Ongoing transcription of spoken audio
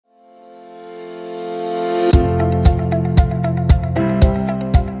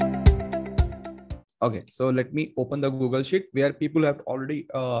Okay, so let me open the Google Sheet where people have already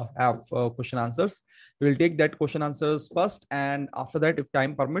have question answers. We will take that question answers first, and after that, if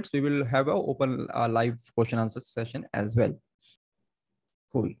time permits, we will have a open live question answer session as well.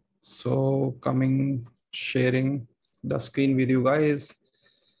 Cool. So sharing the screen with you guys.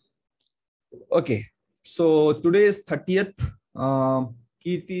 Okay, so today is 30th.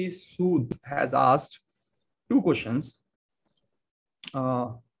 Kirti Sood has asked 2 questions.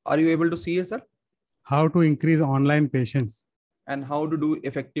 Are you able to see it, sir? How to increase online patients and how to do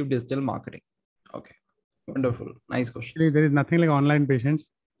effective digital marketing. Okay, wonderful. Nice question. There is nothing like online patients.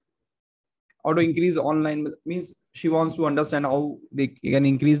 How to increase online means she wants to understand how they can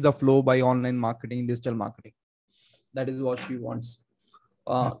increase the flow by online marketing, digital marketing. That is what she wants.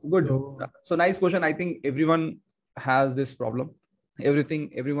 Good. So nice question. I think everyone has this problem.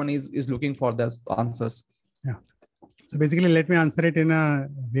 Everyone is looking for those answers. Yeah. So basically, let me answer it in a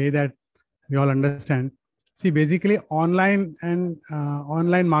way that we all understand. See, basically, online and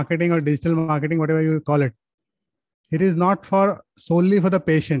online marketing or digital marketing, whatever you call it, it is not solely for the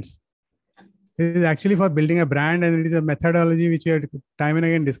patients. It is actually for building a brand, and it is a methodology which we have time and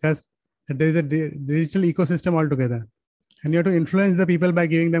again discussed, that there is a digital ecosystem altogether. And you have to influence the people by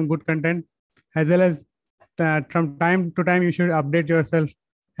giving them good content, as well as from time to time, you should update yourself,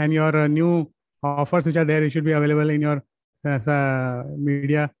 and your new offers which are there, you should be available in your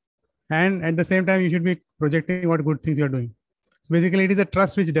media. And at the same time, you should be projecting what good things you're doing. Basically, it is a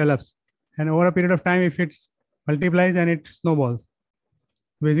trust which develops. And over a period of time, if it multiplies and it snowballs.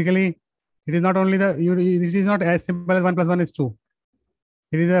 Basically, it is not only it is not as simple as 1 + 1 is 2.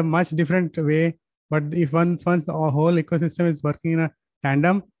 It is a much different way. But if once the whole ecosystem is working in a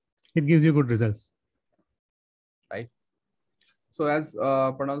tandem, it gives you good results. Right. So as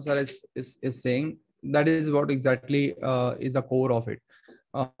Pranav sir is saying, that is what exactly is the core of it.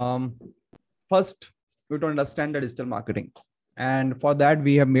 First, we have to understand the digital marketing. And for that,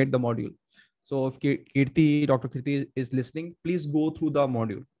 we have made the module. So if Dr. Kirti is listening, please go through the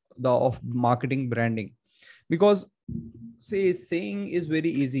module of marketing branding. Because saying is very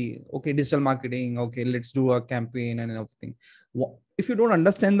easy. Okay, digital marketing. Okay, let's do a campaign and everything. If you don't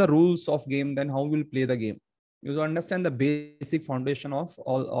understand the rules of game, then how will you play the game? You understand the basic foundation of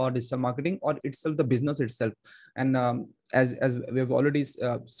all digital marketing or itself, the business itself. And as we have already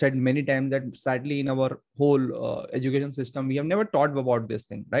said many times, that sadly in our whole education system, we have never taught about this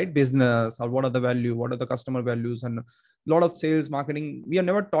thing, right? Business, or what are the value, what are the customer values, and a lot of sales marketing, we have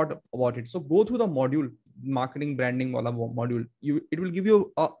never taught about it. So go through the module, marketing branding module. It will give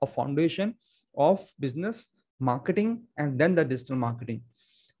you a foundation of business marketing and then the digital marketing.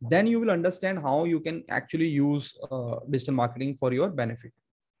 Then you will understand how you can actually use digital marketing for your benefit.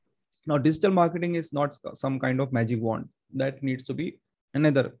 Now, digital marketing is not some kind of magic wand. That needs to be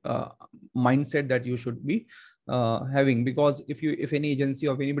another mindset that you should be having. Because if any agency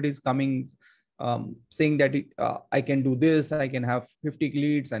or anybody is coming saying that I can do this, I can have 50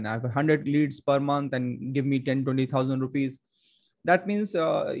 leads and I have 100 leads per month and give me 10,000-20,000 rupees, that means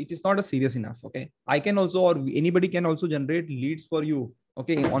it is not a serious enough. Okay, I can also, or anybody can also generate leads for you.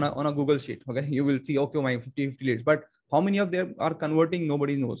 Okay, on a Google sheet. Okay, you will see, okay, my 50 leads, but how many of them are converting?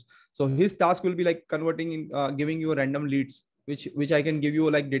 Nobody knows. So his task will be like converting in, giving you random leads, which I can give you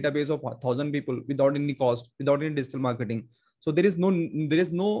like database of 1,000 people without any cost, without any digital marketing. So there is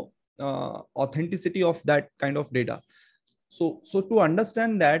no authenticity of that kind of data. So to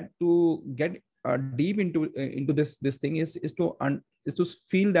understand that, to get deep into this thing is to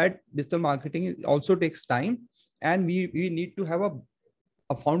feel that digital marketing also takes time, and we need to have a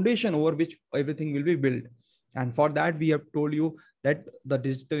foundation over which everything will be built. And for that, we have told you that the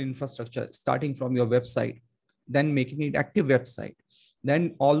digital infrastructure, starting from your website, then making it active website,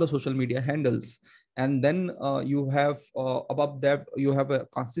 then all the social media handles, and then you have above that, you have a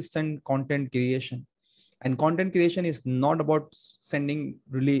consistent content creation. And content creation is not about sending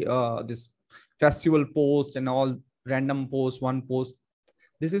really this festival post and all random post, one post.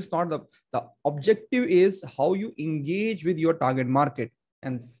 This is not the objective. Is how you engage with your target market.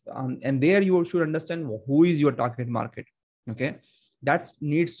 And there you should understand who is your target market. Okay, that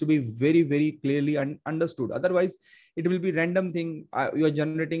needs to be very, very clearly understood. Otherwise, it will be random thing. You are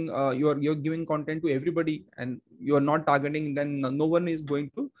generating, you're giving content to everybody, and you are not targeting. Then no one is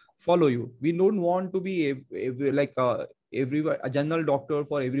going to follow you. We don't want to be a general doctor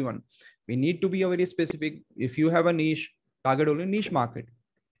for everyone. We need to be a very specific. If you have a niche, target only niche market,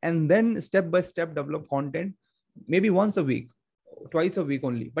 and then step by step develop content, maybe once a week, twice a week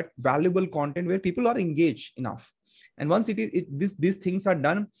only, but valuable content where people are engaged enough. And once these things are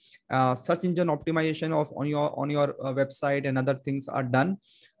done, search engine optimization on your website and other things are done,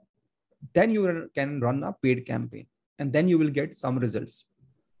 then you can run a paid campaign, and then you will get some results.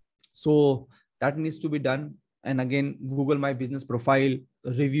 So that needs to be done. And again, Google My Business Profile,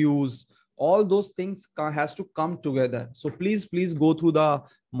 reviews, all those things has to come together. So please go through the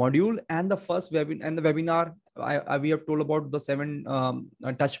module and the first webinar and the webinar. We have told about the 7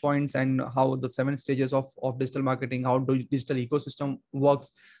 touch points and how the 7 stages of digital marketing, how digital ecosystem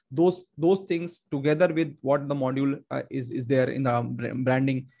works. Those things together with what the module is there in the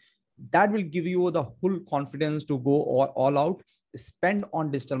branding, that will give you the full confidence to go all out, spend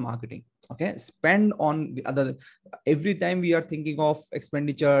on digital marketing. Okay, spend on the other. Every time we are thinking of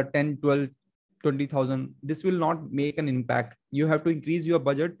expenditure 10, 12, 20,000, this will not make an impact. You have to increase your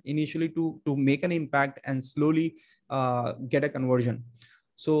budget initially to make an impact and slowly get a conversion.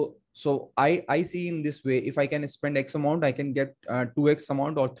 So I see in this way, if I can spend X amount, I can get 2X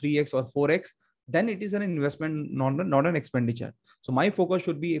amount or 3X or 4X, then it is an investment, not an expenditure. So my focus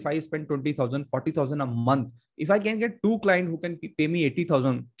should be, if I spend 20,000, 40,000 a month, if I can get 2 clients who can pay me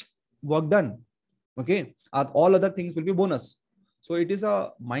 80,000, work done. Okay, all other things will be bonus. So it is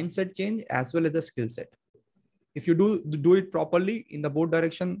a mindset change as well as a skill set. If you do it properly in the both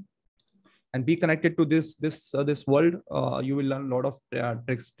direction and be connected to this world, you will learn a lot of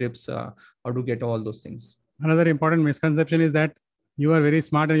tricks, tips, how to get all those things. Another important misconception is that you are very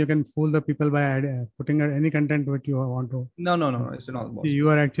smart and you can fool the people by putting any content what you want to. No, it's not possible. You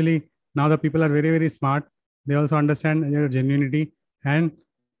are actually, now the people are very, very smart. They also understand your genuinity, and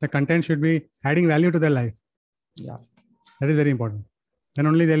the content should be adding value to their life. Yeah, that is very important. Then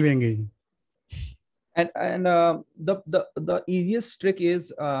only they'll be engaging. And the easiest trick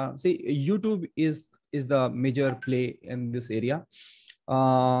is, see, YouTube is the major play in this area.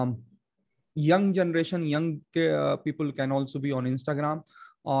 Young generation, young people can also be on Instagram.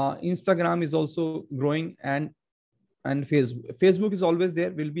 Instagram is also growing, and Facebook is always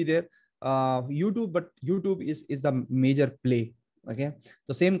there, will be there. YouTube, but YouTube is the major play. Okay,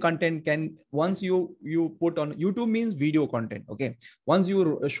 the same content can, once you put on YouTube, means video content. Okay, once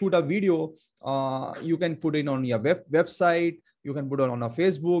you shoot a video, you can put it on your website, you can put it on a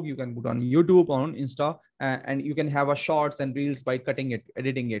Facebook, you can put on YouTube, on Insta, and you can have a shorts and reels by cutting it,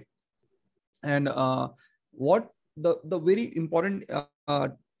 editing it. And what the very important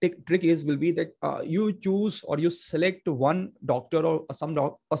trick will be that you choose or you select one doctor or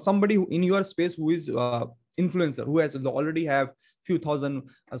somebody who in your space who is influencer, who has already have few thousand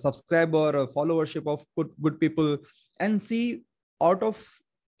subscriber, followership of good people, and see out of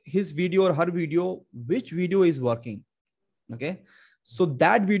his video or her video, which video is working. Okay, so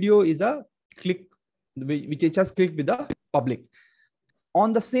that video is a click, which is just click with the public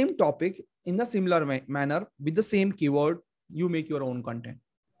on the same topic, in the similar manner, with the same keyword. You make your own content.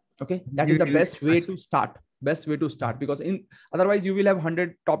 Okay, that is the best way to start. Because otherwise you will have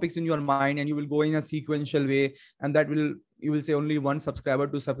 100 topics in your mind, and you will go in a sequential way, and that you will say only 1 subscriber,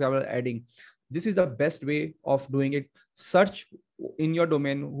 2 subscriber adding. This is the best way of doing it. Search in your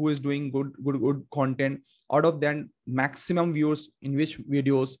domain who is doing good content. Out of that, maximum views in which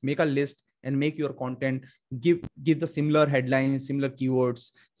videos, make a list and make your content. Give the similar headlines, similar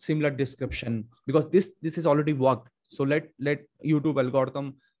keywords, similar description, because this is already worked. So let YouTube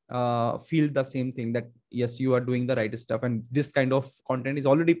algorithm feel the same thing, that yes, you are doing the right stuff, and this kind of content is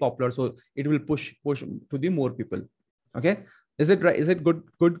already popular, so it will push to the more people. Okay, is it right? Is it good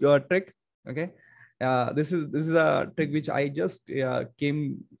trick? Okay, this is a trick which I just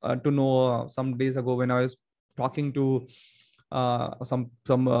came to know some days ago when I was talking to some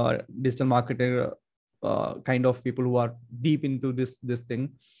digital marketer kind of people who are deep into this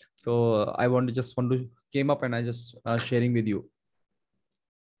thing. So I want to came up, and I just sharing with you.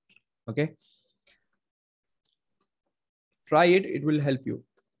 Okay, try it, it will help you.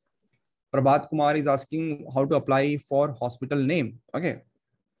 Prabhat Kumar is asking how to apply for hospital name. Okay,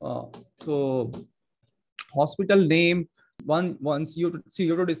 so hospital name, once you see,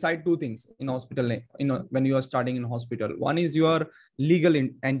 you have to decide 2 things in hospital name. When you are starting in hospital, one is your legal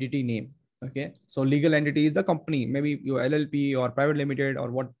entity name. Okay, so legal entity is the company, maybe your LLP or private limited,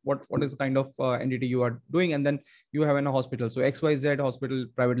 or what is the kind of entity you are doing, and then you have in a hospital. So XYZ Hospital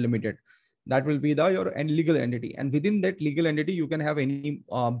Private Limited, that will be your legal entity, and within that legal entity you can have any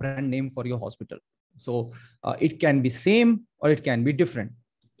brand name for your hospital. So it can be same or it can be different,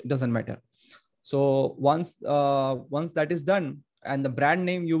 it doesn't matter. So once that is done, and the brand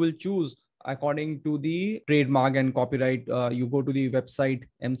name you will choose according to the trademark and copyright, you go to the website,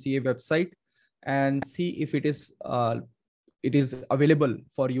 MCA website, and see if it is available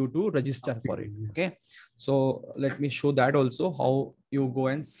for you to register for it. Okay, so let me show that also, how you go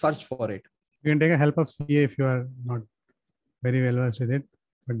and search for it. You can take a help of CA if you are not very well versed with it.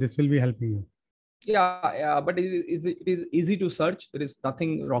 but this will be helping you. Yeah, but it is easy to search. There is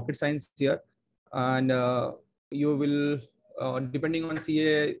nothing rocket science here, and you will depending on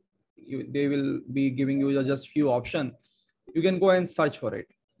CA, they will be giving you just few options. You can go and search for it.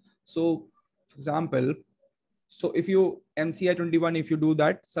 So, for example, so if you MCI 21, if you do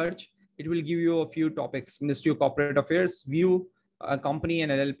that search, it will give you a few topics: Ministry of Corporate Affairs, view company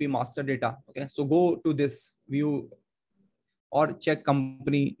and LLP master data. Okay, so go to this view or check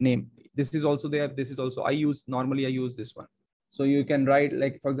company name. This is also there. This is also normally I use this one. So you can write,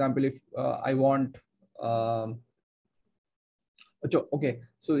 like, for example, if I want okay,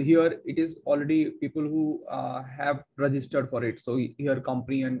 so here it is already people who have registered for it. So here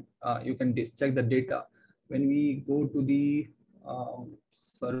company, and you can check the data. When we go to the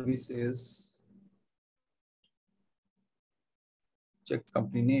services, check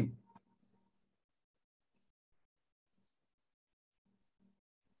company name.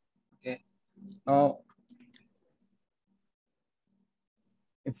 Okay, now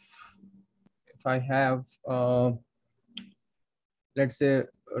if I have let's say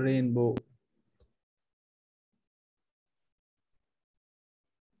Rainbow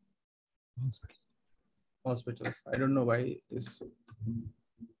hospitals. I don't know why this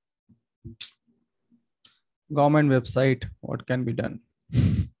government website, what can be done?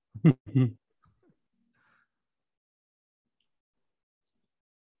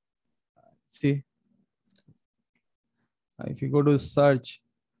 See, if you go to search,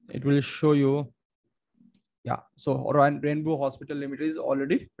 it will show you. Yeah, so Rainbow Hospital Limited is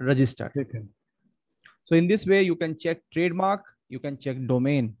already registered. Okay. So in this way, you can check trademark, you can check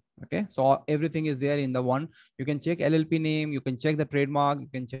domain. Okay, so everything is there in the one. You can check LLP name, you can check the trademark, you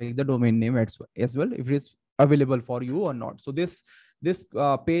can check the domain name as well, if it's available for you or not. So this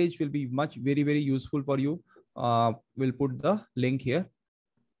page will be very, very useful for you. We'll put the link here.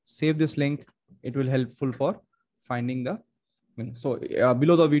 Save this link. It will helpful for finding the. So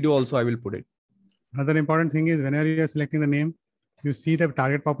below the video also I will put it. Another important thing is whenever you are selecting the name, you see the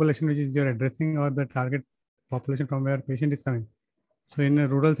target population which is you're addressing, or the target population from where patient is coming. So in a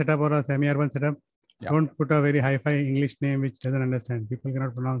rural setup or a semi-urban setup, don't put a very hi-fi English name which doesn't understand. People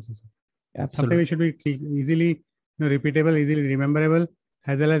cannot pronounce it. Absolutely. Something which should be easily repeatable, easily rememberable,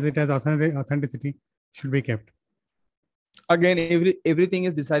 as well as it has authenticity should be kept. Again, everything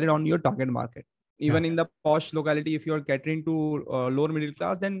is decided on your target market. Even in the posh locality, if you are catering to lower middle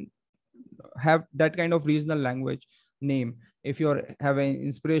class, then have that kind of regional language name. If you have an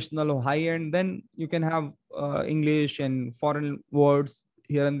inspirational or high end, then you can have English and foreign words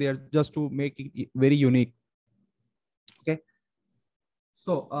here and there, just to make it very unique. Okay.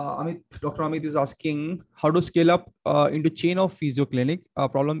 So Dr. Amit is asking how to scale up into chain of physio clinic.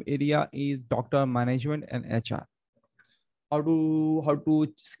 Problem area is doctor management and HR. How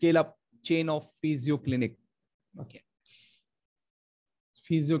to scale up chain of physio clinic. Okay.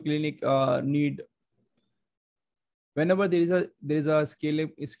 Physio clinic need, whenever there is a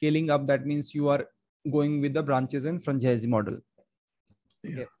scaling up, that means you are going with the branches and franchise model.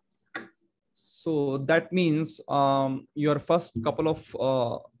 Okay. So that means your first couple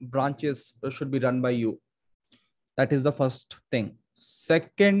of branches should be run by you. That is the first thing.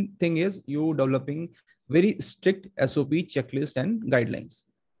 Second thing is you developing very strict SOP checklist and guidelines.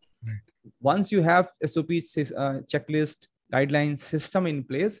 Right. Once you have SOP checklist, guidelines, system in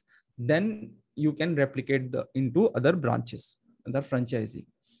place, then you can replicate into other branches, other franchisee.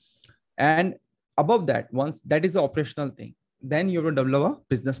 And above that, once that is the operational thing, then you will develop a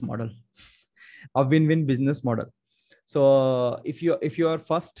business model, a win-win business model. So if your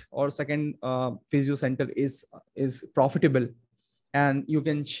first or second physio center is profitable, and you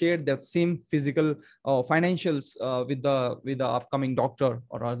can share that same physical financials with the upcoming doctor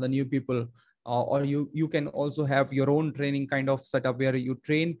or the new people, or you can also have your own training kind of setup where you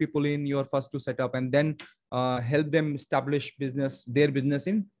train people in your first to setup, and then help them establish their business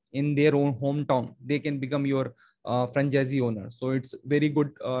in their own hometown. They can become your franchisee owner. So it's very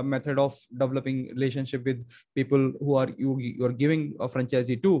good method of developing relationship with people who are you are giving a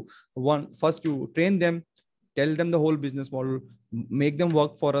franchisee to. First you train them, tell them the whole business model, make them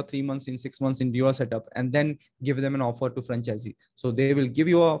work for 3 months, in 6 months in your setup, and then give them an offer to franchisee. So they will give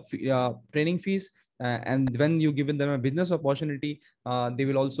you a training fees, and when you give them a business opportunity, they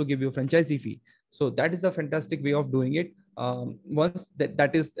will also give you a franchisee fee. So that is a fantastic way of doing it. Once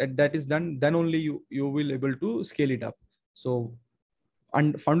that is done, then only you will able to scale it up. So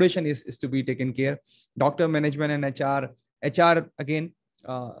foundation is to be taken care. Doctor management and HR again,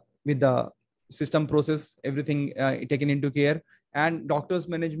 with the system process, everything taken into care. And doctors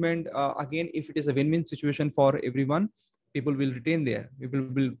management, again, if it is a win-win situation for everyone, People will retain there. People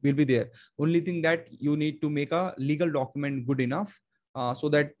will be there. Only thing that you need to make a legal document good enough so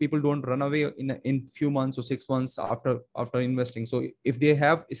that people don't run away in few months or 6 months after investing. So if they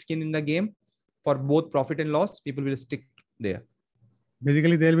have skin in the game for both profit and loss, people will stick there.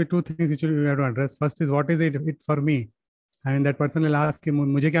 Basically, there will be two things which you have to address. First is what is it for me? I mean, that person will ask him,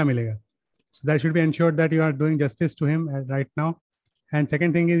 "Mujhe kya milega?" So that should be ensured that you are doing justice to him right now. And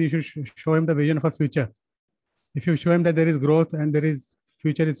second thing is you should show him the vision for future. If you show him that there is growth and there is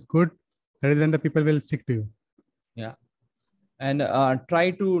future is good, that is when the people will stick to you. Yeah. And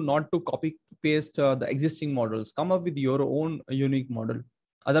try to not to copy paste the existing models. Come up with your own unique model.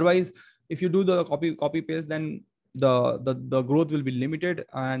 Otherwise, if you do the copy paste, then the growth will be limited,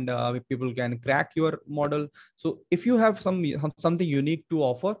 and people can crack your model. So if you have something unique to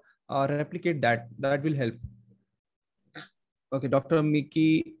offer, replicate that. That will help. Okay, Dr.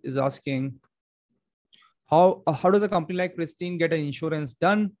 Mickey is asking, how does a company like Pristine get an insurance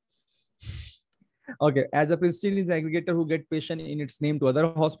done? Okay, as a Pristine is an aggregator who get patient in its name to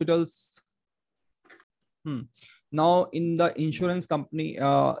other hospitals. Now, in the insurance company,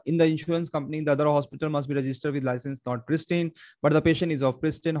 the other hospital must be registered with license, not Pristine, but the patient is of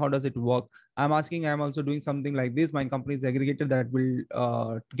Pristine. How does it work? I'm asking. I'm also doing something like this. My company is aggregator that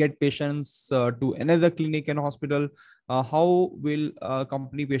will get patients to another clinic and hospital. How will a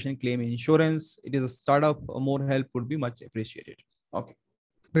company patient claim insurance? It is a startup. More help would be much appreciated. Okay.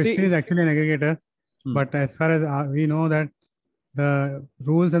 Pristine is actually an aggregator, but as far as we know that the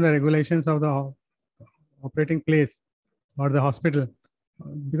rules and the regulations of the operating place or the hospital,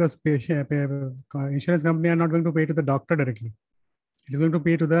 because insurance company are not going to pay to the doctor directly. It is going to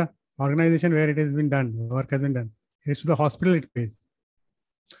pay to the organization where it has been done, work has been done. It is to the hospital it pays.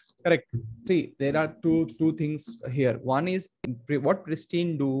 Correct. See, there are two things here. One is what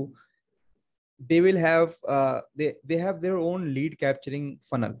Pristine do. They will have they have their own lead capturing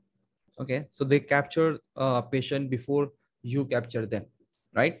funnel. Okay, so they capture a patient before you capture them,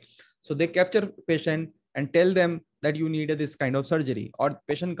 right? So they capture patient and tell them that you need this kind of surgery, or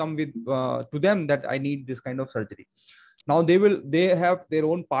patient come with to them that I need this kind of surgery. Now they have their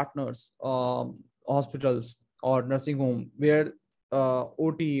own partners, hospitals or nursing home, where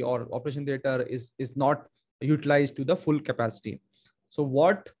OT or operation theater is not utilized to the full capacity. So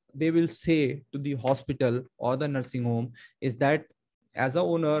what they will say to the hospital or the nursing home is that, as a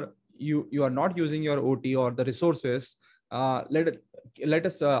owner, you are not using your OT or the resources. Let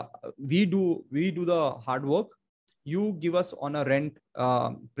us we do the hard work. You give us on a rent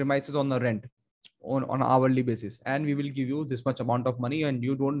premises on a rent on hourly basis, and we will give you this much amount of money, and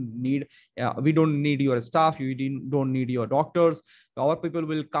you don't need we don't need your staff, you don't need your doctors. Our people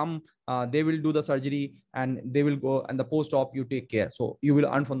will come, they will do the surgery, and they will go, and the post-op you take care. So you will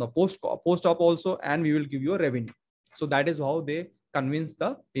earn from the post-op also, and we will give you a revenue. So that is how they convince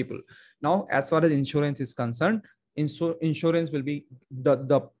the people. Now, as far as insurance is concerned, insurance will be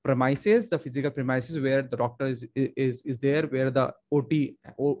the premises, the physical premises where the doctor is there, where the OT,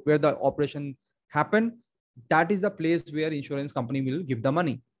 where the operation happen. That is the place where insurance company will give the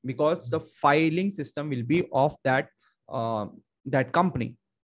money, because the filing system will be of that that company.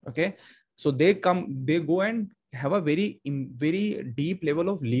 Okay, so they go and have a very deep level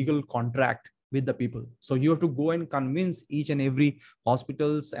of legal contract with the people. So you have to go and convince each and every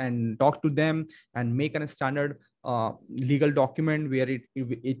hospitals and talk to them and make a standard legal document where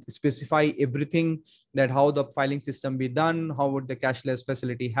it specify everything, that how the filing system be done, how would the cashless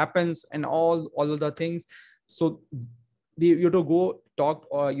facility happens, and all of the things. So you have to go talk,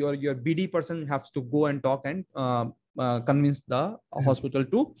 or your BD person has to go and talk and convince the hospital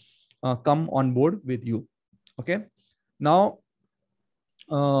to come on board with you. Okay, now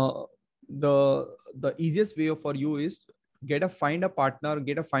the easiest way for you is find a partner,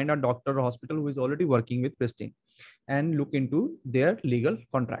 find a doctor or hospital who is already working with Pristine, and look into their legal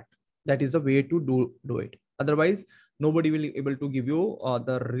contract. That is the way to do it. Otherwise, nobody will be able to give you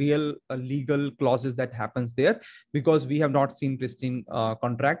the real legal clauses that happens there, because we have not seen Pristine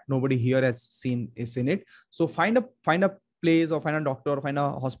contract. Nobody here has seen it. So find a place, or find a doctor, or find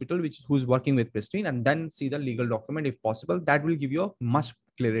a hospital who's working with Pristine, and then see the legal document if possible. That will give you a much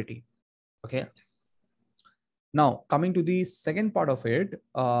clarity. Okay. Now, coming to the second part of it,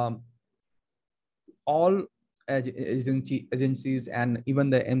 all agencies and even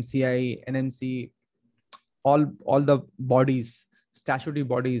the MCI, NMC, all the bodies, statutory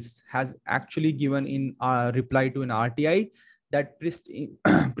bodies, has actually given in reply to an RTI that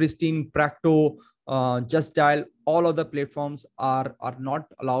Pristine, Practo, Just Dial, all other platforms are not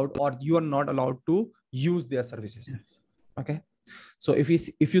allowed, or you are not allowed to use their services. Okay. So if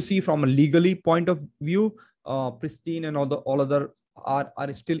you see from a legally point of view, pristine and all other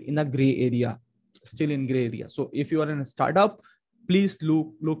are still in a gray area, still in gray area. So if you are in a startup, please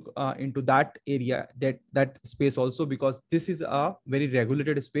look into that area, that space also, because this is a very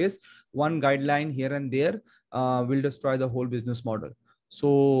regulated space. One guideline here and there will destroy the whole business model.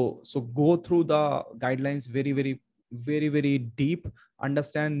 So go through the guidelines very deep,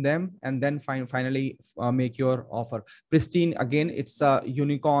 understand them, and then finally make your offer. Pristine, again, it's a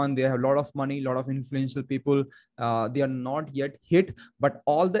unicorn. They have a lot of money, a lot of influential people. They are not yet hit, but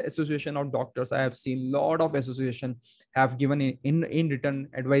all the association of doctors, I have seen a lot of association have given in return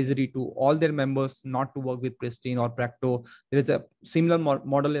advisory to all their members not to work with Pristine or Practo. There is a similar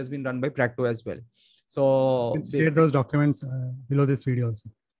model has been run by Practo as well. So you can share those documents below this video also.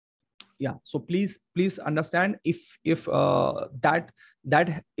 Yeah, so please understand, if that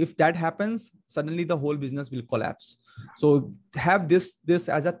happens, suddenly the whole business will collapse. So have this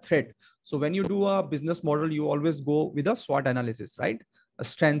as a threat. So when you do a business model, you always go with a SWOT analysis, right? A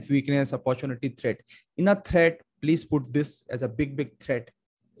strength, weakness, opportunity, threat. In a threat, please put this as a big threat.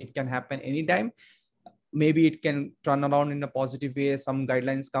 It can happen anytime. Maybe it can turn around in a positive way. Some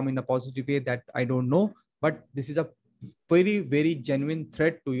guidelines come in a positive way, that I don't know, but this is a very genuine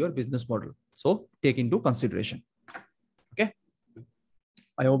threat to your business model. So take into consideration. Okay.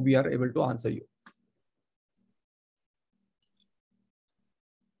 I hope we are able to answer you.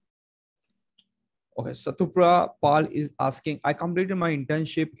 Okay. Satupra Pal is asking, I completed my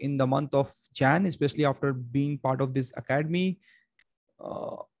internship in the month of Jan, especially after being part of this academy.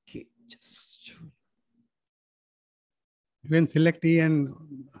 Okay. You can select E and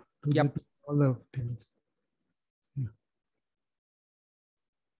yep. all the tables.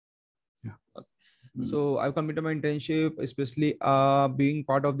 So I've completed my internship, especially being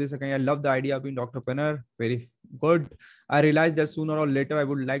part of this. I love the idea of being Doctorpreneur. Very good. I realized that sooner or later I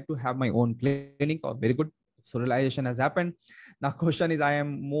would like to have my own clinic. Or very good. So realization has happened. Now question is, I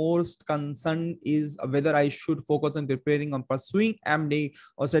am most concerned is whether I should focus on preparing on pursuing MD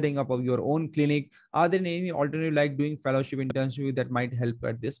or setting up of your own clinic. Are there any alternative like doing fellowship internship that might help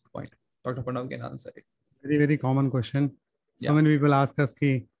at this point? Dr. Pranav can answer it. Very common question. So many people ask us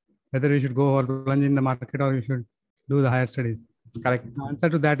whether we should go or plunge in the market or you should do the higher studies. Correct. The answer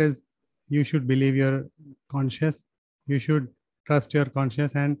to that is, you should believe your conscience. You should trust your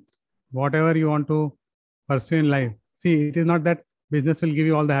conscience, and whatever you want to pursue in life. See, it is not that business will give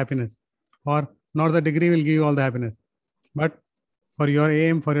you all the happiness, or nor the degree will give you all the happiness. But for your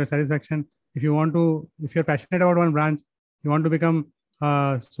aim, for your satisfaction, if you're passionate about one branch, you want to become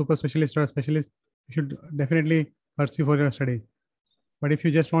a super specialist or a specialist, you should definitely pursue for your studies. But if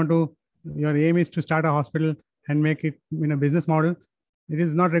you just your aim is to start a hospital and make it in a business model, it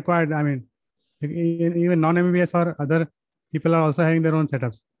is not required. I mean, even non-MBBS or other people are also having their own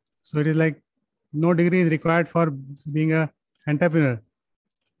setups. So it is like no degree is required for being an entrepreneur.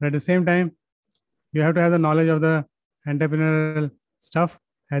 But at the same time, you have to have the knowledge of the entrepreneurial stuff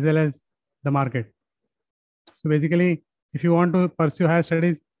as well as the market. So basically, if you want to pursue higher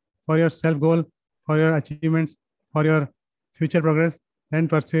studies for your self-goal, for your achievements, for your future progress, then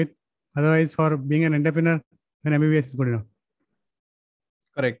pursue it. Otherwise, for being an entrepreneur, then MBBS is good enough.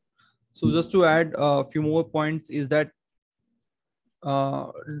 Correct. So just to add a few more points is that,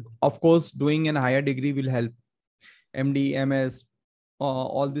 of course, doing a higher degree will help. MD, MS,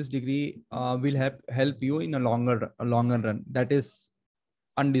 all this degree will help you in a longer run. That is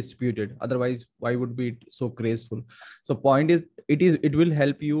undisputed. Otherwise, why would be so graceful? So point is, it will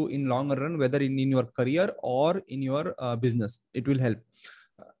help you in longer run, whether in your career or in your business. It will help.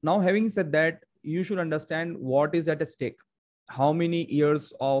 Now, having said that, you should understand what is at stake. How many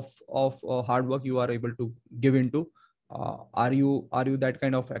years of hard work you are able to give into. Are you that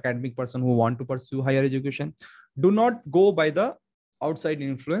kind of academic person who want to pursue higher education? Do not go by the outside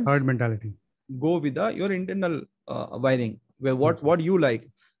influence. Herd mentality. Go with your internal wiring, where what you like.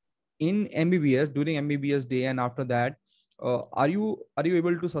 In MBBS, during MBBS day and after that, are you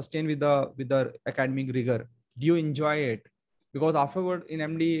able to sustain with the academic rigor? Do you enjoy it? Because afterward in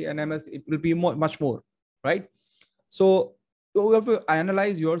MD and MS, it will be much more, right? So you have to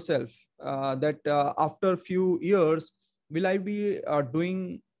analyze yourself that after a few years, will I be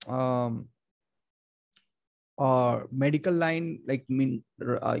doing medical line, like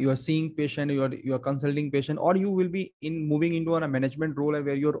you are seeing patient, you are consulting patient, or you will be moving into a management role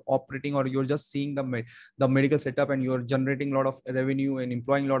where you're operating, or you're just seeing the medical setup and you're generating a lot of revenue and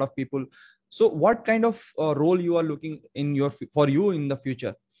employing a lot of people. So what kind of role you are looking for you in the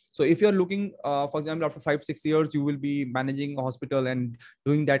future? So if you're looking, for example, after 5-6 years, you will be managing a hospital and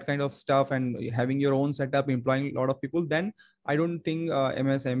doing that kind of stuff and having your own setup, employing a lot of people, then I don't think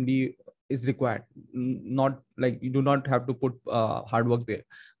MSMD is required. Not like you do not have to put hard work there.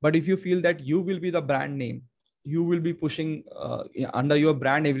 But if you feel that you will be the brand name, you will be pushing under your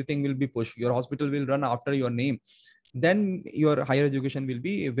brand, everything will be pushed. Your hospital will run after your name. Then your higher education will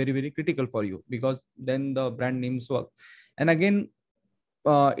be very, very critical for you, because then the brand names work. And again,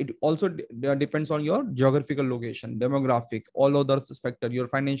 it also depends on your geographical location, demographic, all other factors, your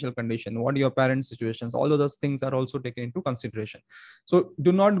financial condition, what your parents' situations, all of those things are also taken into consideration. So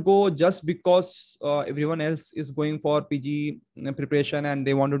do not go just because everyone else is going for PG preparation and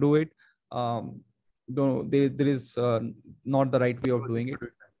they want to do it. There is not the right way of doing it.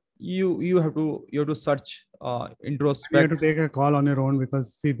 You have to search, introspect. You have to take a call on your own,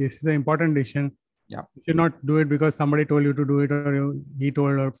 because see, this is an important decision. Yeah. You should not do it because somebody told you to do it, or he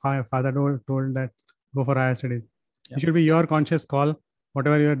told, or father told that go for higher studies. Yeah. It should be your conscious call,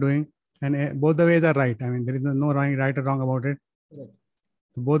 whatever you are doing, and both the ways are right. I mean, there is no right or wrong about it. Right.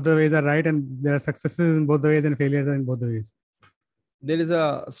 So both the ways are right, and there are successes in both the ways and failures in both the ways. There is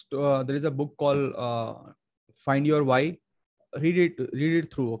a book called Find Your Why. Read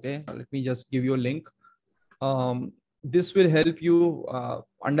it through. Okay, let me just give you a link. This will help you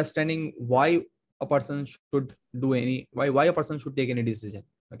understanding why a person should do why a person should take any decision.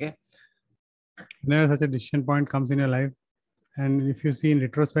 Okay. Whenever such a decision point comes in your life, and if you see in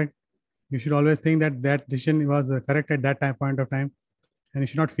retrospect, you should always think that decision was correct at that point of time, and you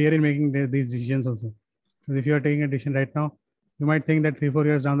should not fear in making these decisions also. Because if you are taking a decision right now, you might think that 3-4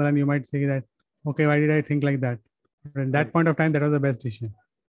 years down the line, you might say that, okay, why did I think like that? But at that point of time, that was the best decision.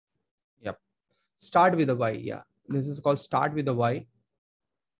 Yep. Start with the why. Yeah. This is called Start with the Why.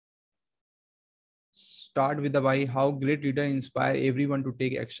 Start with the Why. How great leader inspire everyone to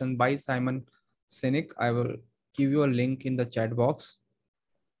take action, by Simon Sinek. I will give you a link in the chat box.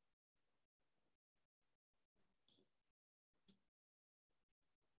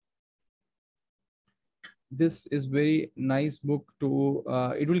 This is very nice book to,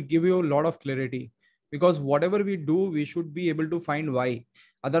 it will give you a lot of clarity, because whatever we do, we should be able to find why.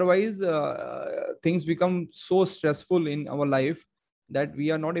 Otherwise, things become so stressful in our life that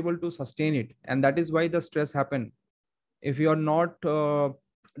we are not able to sustain it. And that is why the stress happen. If you are not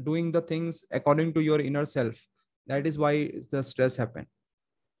doing the things according to your inner self, that is why the stress happen.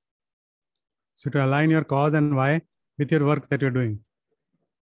 So to align your cause and why with your work that you're doing.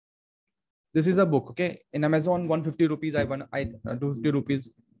 This is a book, okay? In Amazon, 150 rupees, 250 rupees.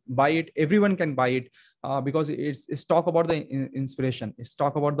 Buy it. Everyone can buy it because it's talk about the inspiration. It's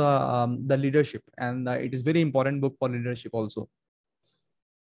talk about the leadership, and it is very important book for leadership also.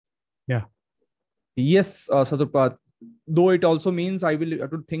 Yeah. Yes, Sadhurpad. Though it also means I will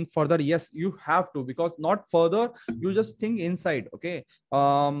have to think further. Yes, you have to, because not further. You just think inside. Okay.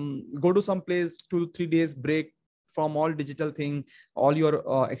 Go to some place, 2-3 days break from all digital thing, all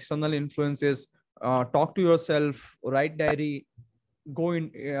your external influences. Talk to yourself. Write diary. Go in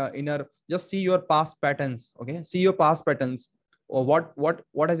inner. Just see your past patterns. Okay. See your past patterns. Or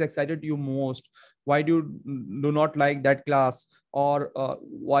what has excited you most? Why do you do not like that class? Or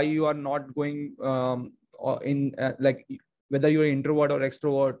why you are not going or in like whether you're introvert or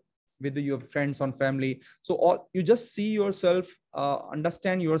extrovert with your friends or family. So all, you just see yourself,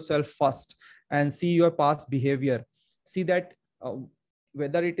 understand yourself first, and see your past behavior. See that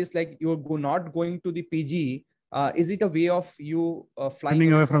whether it is like you're not going to the PG, is it a way of you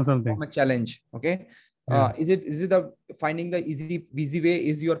flying away from something, from a challenge? Okay. Yeah. Is it the finding the easy way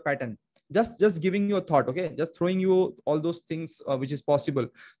is your pattern? Just giving you a thought. Okay. Just throwing you all those things which is possible.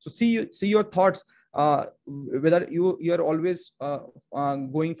 So see your thoughts, whether you're always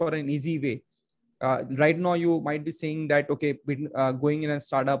going for an easy way. Right now you might be saying that, okay, going in a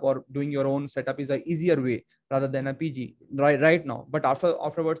startup or doing your own setup is an easier way rather than a PG right now. But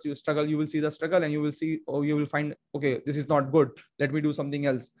afterwards you struggle, you will see the struggle, and you will see, or you will find, okay, this is not good, let me do something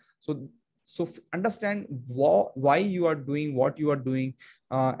else. So understand why you are doing what you are doing,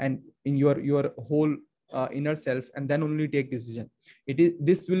 and in your whole inner self, and then only take decision.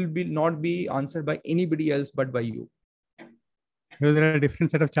 This will not be answered by anybody else but by you. Because there are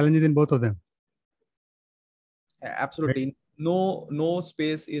different set of challenges in both of them. Absolutely. Right. No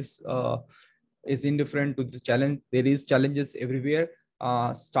space is indifferent to the challenge. There is challenges everywhere.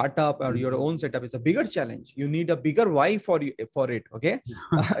 Startup or your own setup is a bigger challenge. You need a bigger why for it. Okay.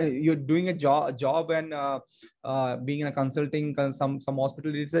 You're doing a job and being in a consulting some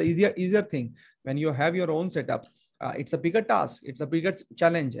hospital, it's a easier thing. When you have your own setup, it's a bigger task, it's a bigger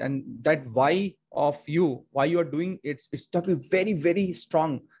challenge, and that why you are doing it's got to be very, very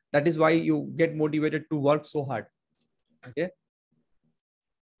strong. That is why you get motivated to work so hard. Okay.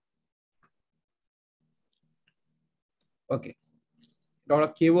 Okay.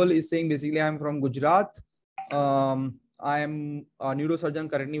 Dr. Keval is saying, basically, I'm from Gujarat. I am a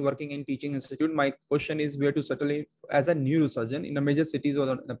neurosurgeon currently working in teaching institute. My question is where to settle in as a neurosurgeon in the major cities or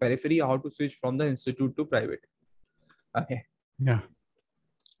the periphery, how to switch from the institute to private. Okay. Yeah.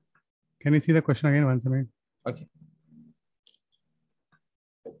 Can you see the question again once again? Okay.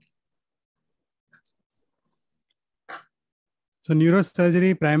 So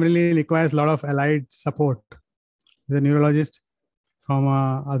neurosurgery primarily requires a lot of allied support. The neurologist from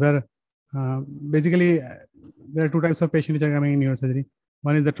basically there are two types of patients which are coming in neurosurgery.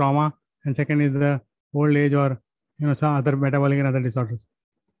 One is the trauma, and second is the old age or some other metabolic and other disorders.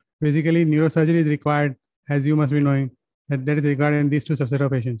 Basically, neurosurgery is required, as you must be knowing, that is required in these two subset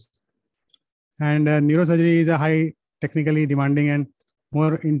of patients. And neurosurgery is a high technically demanding and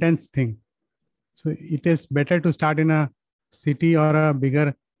more intense thing. So it is better to start in a city or a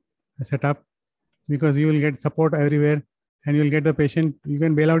bigger setup, because you will get support everywhere and you will get the patient. You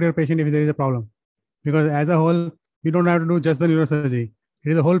can bail out your patient if there is a problem, because as a whole, you don't have to do just the neurosurgery. It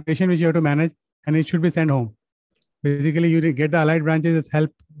is the whole patient which you have to manage, and it should be sent home. Basically, you get the allied branches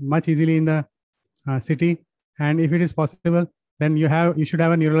help much easily in the city. And if it is possible, then you should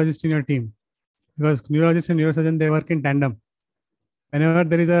have a neurologist in your team, because neurologist and neurosurgeon, they work in tandem. Whenever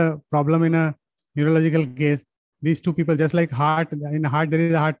there is a problem in a neurological case, these two people, just like heart, in heart there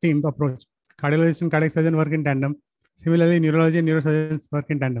is a heart team approach. Cardiologist and cardiac surgeon work in tandem. Similarly, neurology and neurosurgeons work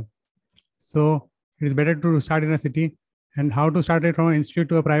in tandem. So it is better to start in a city. And how to start it from an institute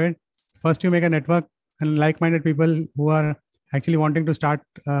to a private? First, you make a network and like-minded people who are actually wanting to start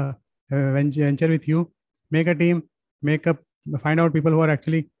a venture with you. Make a team, find out people who are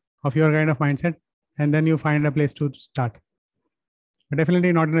actually of your kind of mindset, and then you find a place to start. But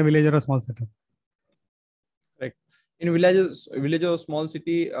definitely not in a village or a small setup. Correct. In village or small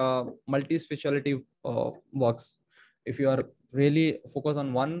city, multi-specialty works. If you are really focused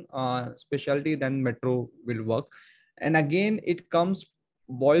on one specialty, then metro will work. And again, it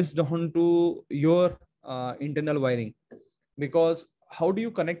boils down to your internal wiring, because how do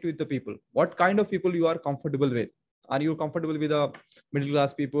you connect with the people? What kind of people you are comfortable with? Are you comfortable with the middle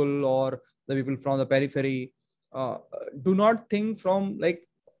class people or the people from the periphery? Do not think from like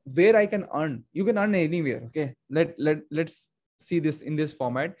where I can earn. You can earn anywhere. Okay. Let's see this in this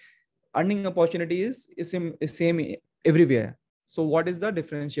format. Earning opportunity is same everywhere. So what is the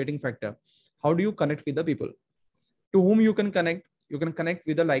differentiating factor? How do you connect with the people? To whom you can connect? You can connect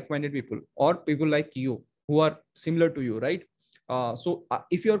with the like-minded people or people like you who are similar to you, right? So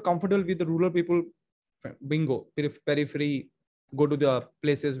if you're comfortable with the rural people, bingo, periphery, go to the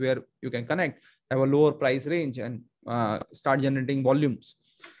places where you can connect, have a lower price range, and start generating volumes.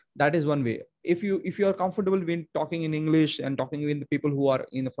 That is one way. If you are comfortable with talking in English and talking with the people who are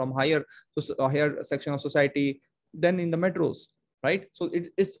from higher section of society, then in the metros, right? So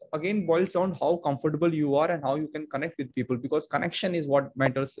it's again boils down how comfortable you are and how you can connect with people, because connection is what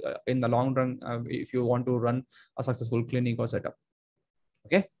matters in the long run if you want to run a successful clinic or setup.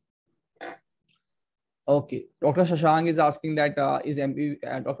 Okay. Okay. Dr. Shashank is asking that is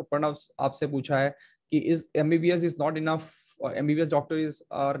Dr. Pranav aapse pucha hai ki is MBBS is not enough. MBBS doctors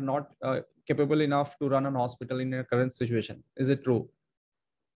are not capable enough to run an hospital in a current situation. Is it true?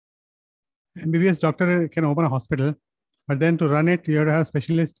 MBBS doctor can open a hospital, but then to run it, you have to have a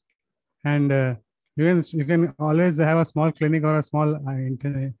specialist, and you can always have a small clinic or a small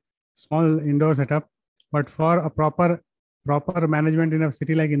indoor setup. But for a proper management in a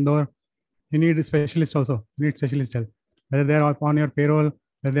city like Indore, you need a specialist also. You need specialist help, whether they are on your payroll,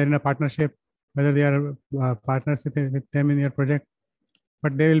 whether they are in a partnership, whether they are partners with them in your project,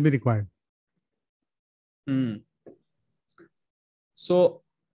 but they will be required. So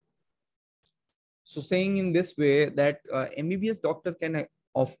saying in this way that MBBS doctor can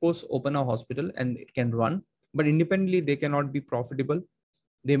of course open a hospital and it can run, but independently they cannot be profitable.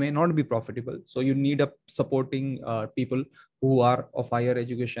 They may not be profitable. So you need a supporting people who are of higher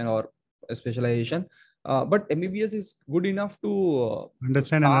education or specialization. But MBBS is good enough to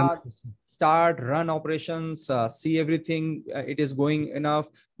understand run operations, see everything. It is going enough.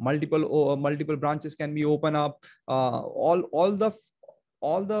 Multiple branches can be open up. All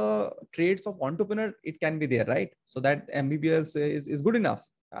the traits of entrepreneur, it can be there, right? So that MBBS is good enough.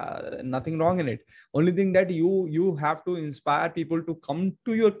 Nothing wrong in it. Only thing that you have to inspire people to come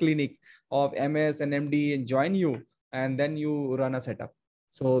to your clinic of MS and MD and join you, and then you run a setup.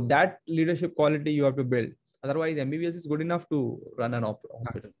 So that leadership quality you have to build. Otherwise, MBBS is good enough to run an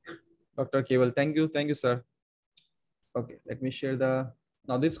hospital. Dr. Keval, thank you, sir. Okay, let me share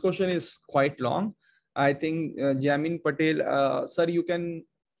now this question is quite long. I think Jamin Patel, sir, you can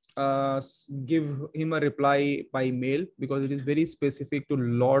give him a reply by mail, because it is very specific to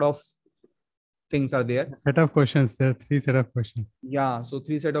lot of things are there. Set of questions. There are 3 set of questions. Yeah, so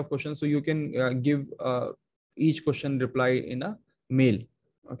 3 set of questions. So you can give each question reply in a mail.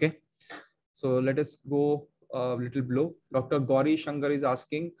 Okay. So let us go a little below. Dr. Gauri Shankar is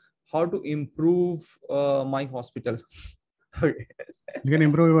asking how to improve my hospital. You can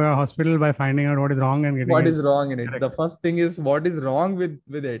improve your hospital by finding out what is wrong and getting what it is wrong in it. correct. The first thing is what is wrong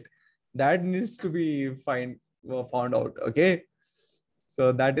with it. That needs to be found out. Okay.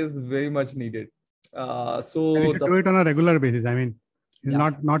 So that is very much needed. And So you should do it on a regular basis. I mean,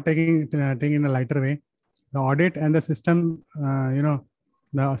 yeah. not taking in a lighter way. The audit and the system,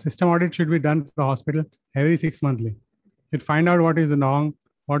 the system audit should be done for the hospital every 6 monthly. You'd find out what is wrong,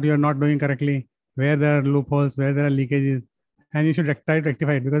 what you are not doing correctly, where there are loopholes, where there are leakages, and you should try to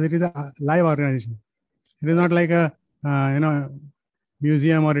rectify it, because it is a live organization. It is not like a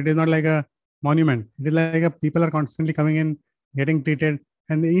museum, or it is not like a monument. It is like people are constantly coming in, getting treated,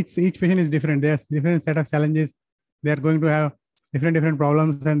 and each patient is different. There's different set of challenges. They are going to have different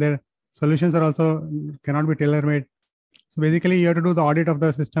problems, and their solutions are also cannot be tailor made. So basically, you have to do the audit of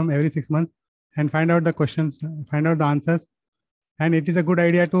the system every 6 months and find out the questions, find out the answers. And it is a good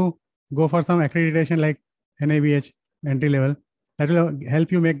idea to go for some accreditation like NABH entry level. That will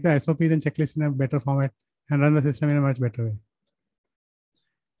help you make the SOPs and checklists in a better format and run the system in a much better way.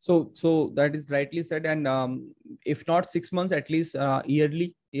 So that is rightly said. And if not 6 months, at least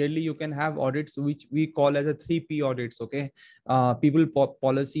yearly you can have audits, which we call as a 3P audits. Okay. People,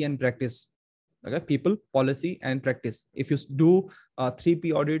 policy and practice. Okay. People, policy and practice. If you do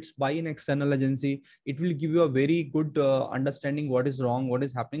 3P audits by an external agency, it will give you a very good understanding what is wrong, what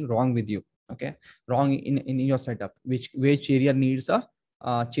is happening wrong with you. Okay. Wrong in your setup, which area needs a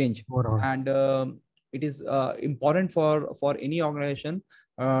change. And it is important for any organization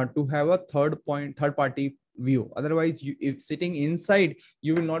to have a third party view. Otherwise, if sitting inside,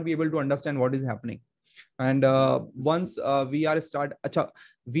 you will not be able to understand what is happening. And once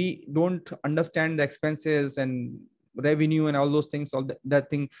we don't understand the expenses and revenue and all those things, all that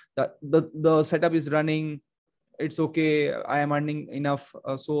thing, that the setup is running, it's okay, I am earning enough.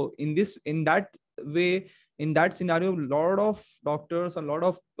 So in that way, in that scenario, a lot of doctors, a lot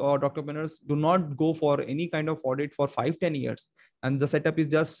of doctorpreneurs do not go for any kind of audit for 5-10 years, and the setup is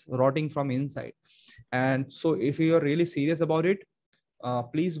just rotting from inside. And so if you are really serious about it,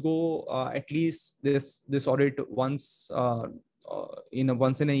 please go at least this audit once in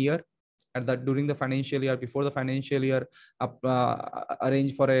a year, at that during the financial year, before the financial year.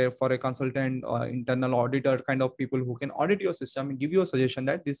 Arrange for a consultant or internal auditor kind of people who can audit your system and give you a suggestion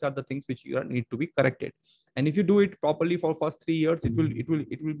that these are the things which you need to be corrected. And if you do it properly for first 3 years, it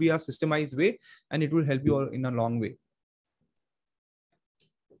will be a systemized way, and it will help you in a long way.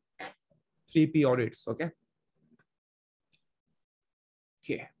 3P audits. Okay.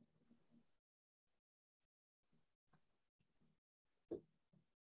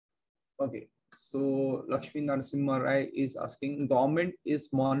 Okay. So Lakshmi Narasimha Rai is asking, government is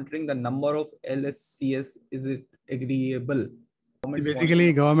monitoring the number of LSCS. Is it agreeable?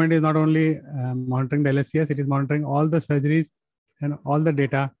 Basically, government is not only monitoring the LSCS, it is monitoring all the surgeries and all the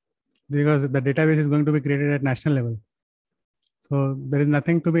data, because the database is going to be created at national level. So there is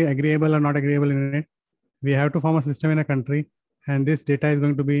nothing to be agreeable or not agreeable in it. We have to form a system in a country, and this data is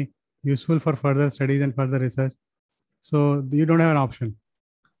going to be useful for further studies and further research. So you don't have an option.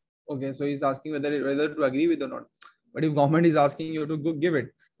 Okay, so he's asking whether to agree with or not. But if government is asking you to give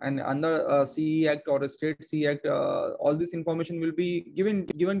it, and under CE Act or a state CE Act, all this information will be given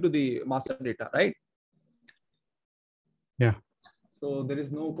to the master data, right? Yeah. So there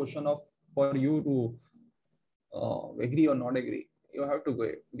is no question for you to agree or not agree. You have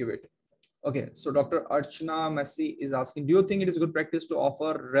to give it. Okay, so Dr. Archana Messi is asking, do you think it is good practice to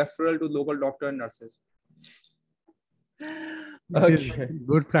offer referral to local doctor and nurses? Okay.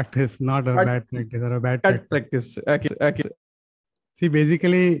 Good practice, not a bad practice or a bad practice. Okay. See,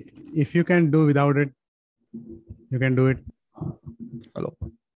 basically, if you can do without it, you can do it. Hello.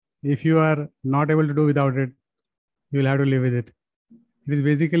 If you are not able to do without it, you will have to live with it. It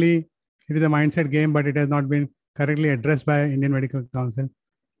is a mindset game, but it has not been correctly addressed by Indian Medical Council,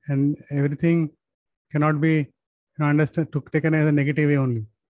 and everything cannot be taken as a negative way only,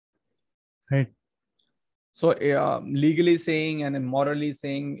 right? So legally saying and morally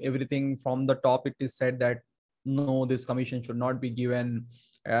saying, everything from the top, it is said that no, this commission should not be given.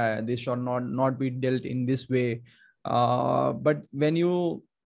 This should not be dealt in this way. But when you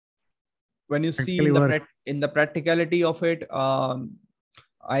see in the practicality of it,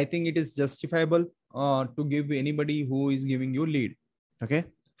 I think it is justifiable to give anybody who is giving you lead. Okay.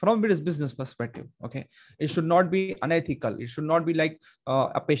 from a business perspective. Okay, it should not be unethical. It should not be like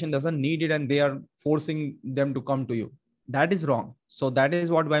a patient doesn't need it and they are forcing them to come to you. That is wrong. So that is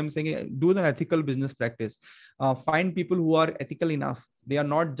what I'm saying. Do the ethical business practice. Find people who are ethical enough. They are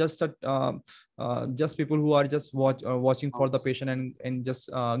not just just people who are just watching for the patient and just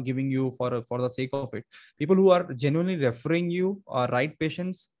giving you for the sake of it. People who are genuinely referring you right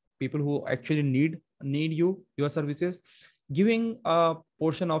patients, people who actually need your services, giving a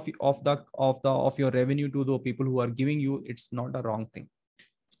portion of your revenue to the people who are giving you. It's not a wrong thing.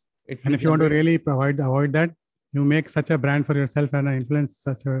 And if you want to really avoid that, you make such a brand for yourself and influence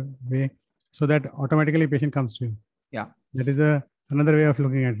such a way so that automatically patient comes to you. Yeah, that is another way of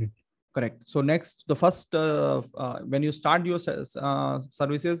looking at it. Correct. So next, the first when you start your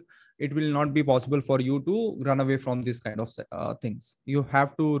services, it will not be possible for you to run away from this kind of things. You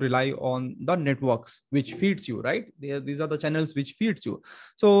have to rely on the networks which feeds you, right? These are the channels which feeds you.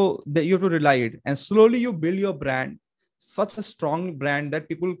 So you have to rely it, and slowly you build your brand, such a strong brand that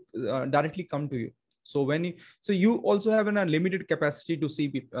people directly come to you. So you also have an unlimited capacity to see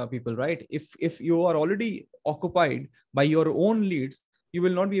people, right? If you are already occupied by your own leads, you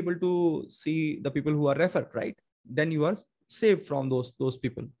will not be able to see the people who are referred, right? Then you are saved from those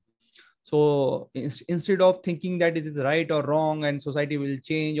people. So instead of thinking that it is right or wrong and society will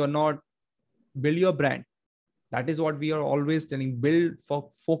change or not, build your brand. That is what we are always telling.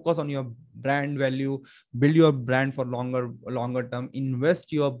 Focus on your brand value, build your brand for longer term,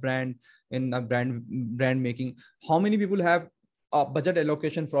 invest your brand in a brand making. How many people have a budget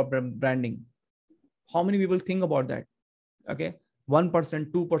allocation for branding? How many people think about that? Okay,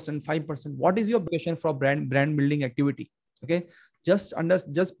 1%, 2%, 5%. What is your allocation for brand building activity? Okay, just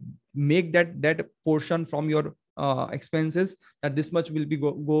make that portion from your expenses, that this much will be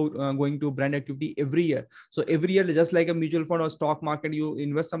going to brand activity every year. So every year, just like a mutual fund or stock market, you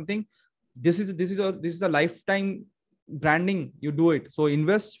invest something. This is a lifetime branding. You do it. So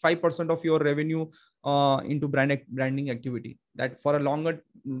invest 5% of your revenue into branding activity. That for a longer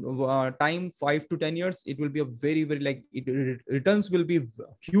time, 5 to 10 years, it will be a very returns will be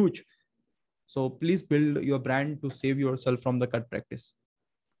huge. So please build your brand to save yourself from the cut practice.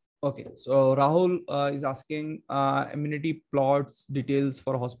 Okay, so Rahul is asking amenity plots details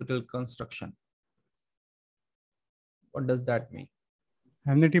for hospital construction. What does that mean?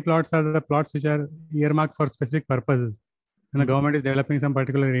 Amenity plots are the plots which are earmarked for specific purposes. And the government is developing some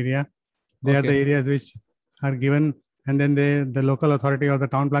particular area. They are the areas which are given, and then the local authority or the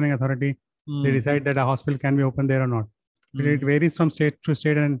town planning authority, they decide that a hospital can be opened there or not. It varies from state to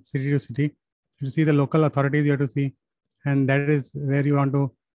state and city to city. You see the local authorities you have to see, and that is where you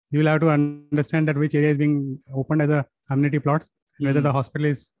will have to understand that which area is being opened as a amenity plots, and whether the hospital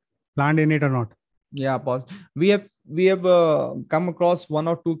is planned in it or not. Yeah, boss. We have come across 1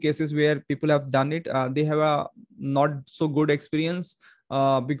 or 2 cases where people have done it. They have a not so good experience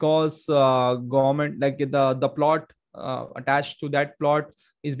because government, like the plot attached to that plot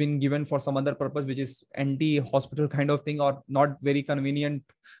is being given for some other purpose, which is anti-hospital kind of thing, or not very convenient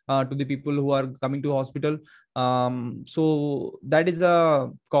to the people who are coming to hospital. So that is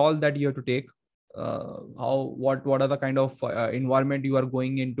a call that you have to take. What are the kind of environment you are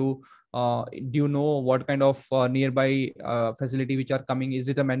going into? Do you know what kind of nearby facility which are coming? Is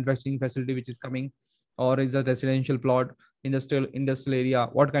it a manufacturing facility which is coming, or is it a residential plot, industrial area?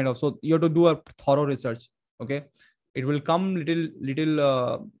 What kind of? So you have to do a thorough research. Okay, it will come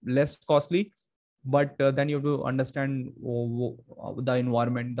little less costly, but then you have to understand the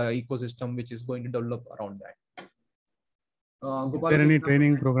environment, the ecosystem which is going to develop around that. Is there any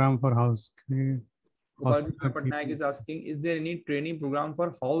training program for housekeeping? Patnaik is asking, is there any training program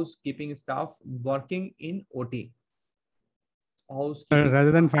for housekeeping staff working in OT?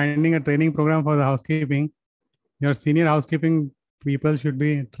 Rather than finding a training program for the housekeeping, your senior housekeeping people should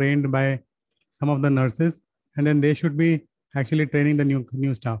be trained by some of the nurses, and then they should be actually training the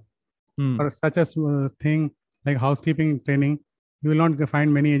new staff. For such a thing like housekeeping training, you will not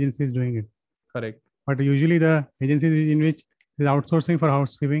find many agencies doing it. Correct. But usually the agencies in which is outsourcing for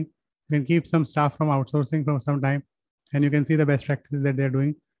housekeeping, you can keep some staff from outsourcing for some time, and you can see the best practices that they're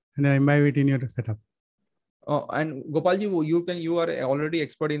doing, and then imbibe it in your setup. And Gopalji, you are already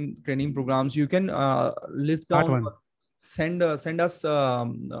expert in training programs. You can list down, send us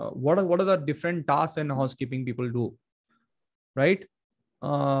what are the different tasks and housekeeping people do, right?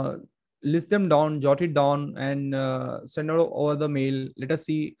 List them down, jot it down, and send out over the mail. Let us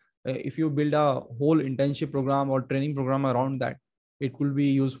see if you build a whole internship program or training program around that. It will be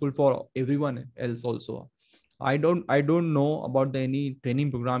useful for everyone else also. I don't know about any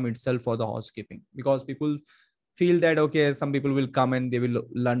training program itself for the housekeeping, because people feel that, okay, some people will come and they will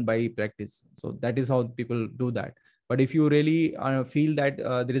learn by practice. So that is how people do that. But if you really feel that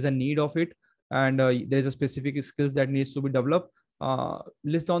there is a need of it, and there is a specific skills that needs to be developed,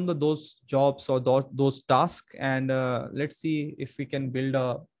 list down those jobs or those tasks, and let's see if we can build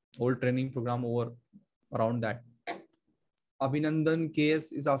a whole training program over around that. Abhinandan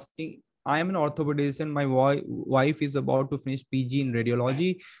KS is asking, I am an orthopedician. My wife is about to finish PG in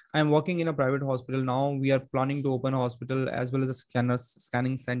radiology. I am working in a private hospital now. We are planning to open a hospital as well as a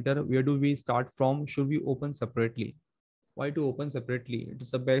scanning center. Where do we start from? Should we open separately? Why to open separately? It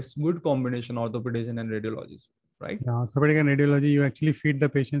is a best good combination, orthopedician and radiologist, right? Yeah, orthopedic and radiology, you actually feed the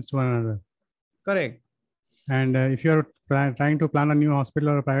patients to one another. Correct. And if you are trying to plan a new hospital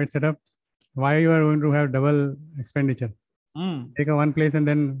or a private setup, why you are going to have double expenditure? Take a one place and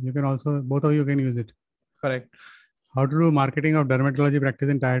then you can also, both of you can use it. Correct. How to do marketing of dermatology practice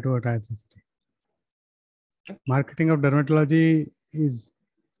in tier 2 or tier 3 city? Marketing of dermatology is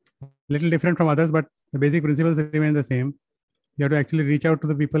a little different from others, but the basic principles remain the same. You have to actually reach out to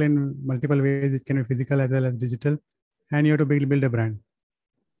the people in multiple ways. It can be physical as well as digital, and you have to build a brand.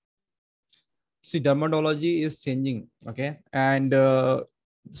 See, dermatology is changing, okay, and there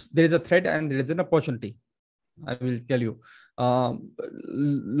is a threat and there is an opportunity. I will tell you,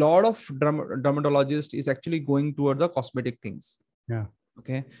 lot of dermatologists is actually going toward the cosmetic things. Yeah.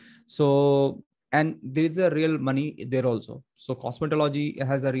 Okay. So, and there is a real money there also. So cosmetology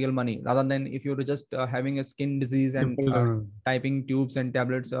has a real money, rather than if you're just having a skin disease and typing tubes and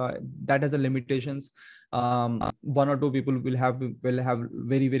tablets, that has a limitations. One or two people will have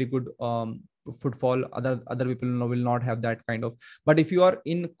very, very good footfall. Other people will not have that kind of. But if you are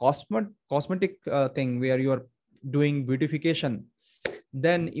in cosmetic thing where you are doing beautification,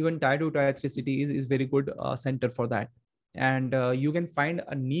 then even tier 2, tier 3 city is very good center for that. And you can find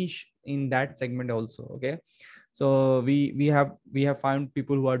a niche in that segment also. Okay. So we have found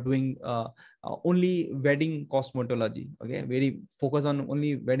people who are doing only wedding cosmetology. Okay, very focus on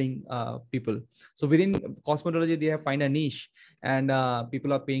only wedding people. So within cosmetology, they have find a niche, and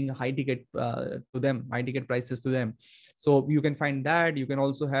people are paying high ticket prices to them. So you can find that. You can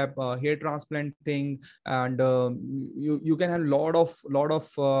also have hair transplant thing, and you can have lot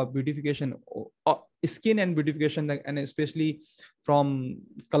of beautification, skin and beautification, and especially from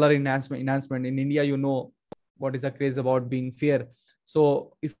color enhancement in India. You know what is the craze about being fair.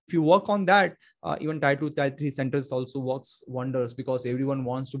 So if you work on that, even tier 2, tier 3 centers also works wonders, because everyone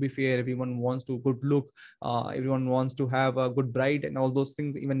wants to be fair, everyone wants to good look, everyone wants to have a good bride and all those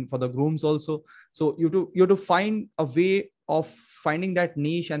things, even for the grooms also. So you have to find a way of finding that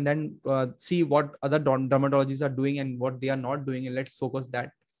niche, and then see what other dermatologists are doing and what they are not doing, and let's focus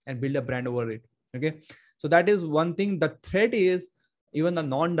that and build a brand over it. Okay, so that is one thing. The threat is even the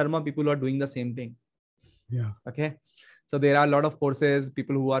non-derma people are doing the same thing. Yeah. Okay. So there are a lot of courses,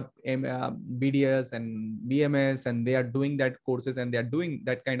 people who are BDS and BMS, and they are doing that courses, and they are doing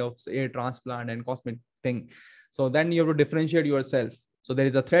that kind of hair transplant and cosmetic thing. So then you have to differentiate yourself. So there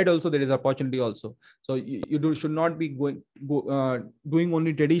is a threat also, there is opportunity also. So you should not be doing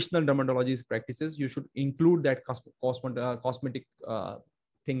only traditional dermatology practices. You should include that cosmetic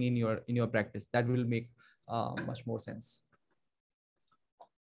thing in your practice. That will make much more sense.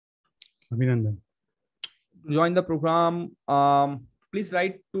 Abhinandan. To join the program, please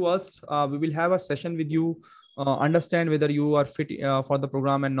write to us. We will have a session with you, understand whether you are fit for the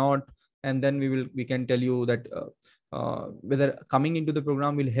program and not, and then we can tell you that whether coming into the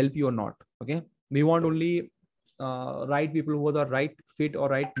program will help you or not. Okay, we want only right people who are the right fit or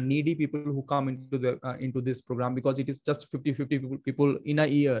right needy people who come into this program, because it is just 50-50 people in a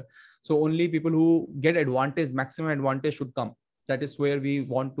year. So only people who get maximum advantage should come. That is where we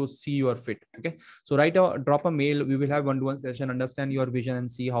want to see your fit. Okay, so drop a mail. We will have one-to-one session, understand your vision, and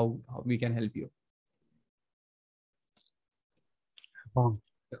see how we can help you.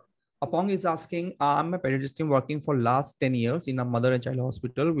 Apong is asking, I'm a pediatrician working for last 10 years in a mother and child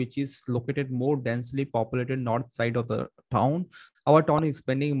hospital, which is located more densely populated north side of the town. Our town is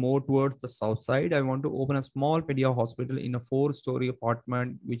expanding more towards the south side. I want to open a small pedia hospital in a 4-story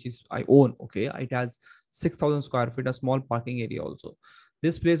apartment, which is I own. Okay, it has 6,000 square feet, a small parking area also.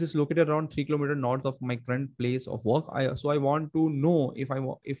 This place is located around 3 kilometers north of my current place of work. So I want to know if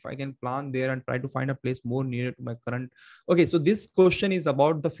I can plan there and try to find a place more near to my current. Okay, so this question is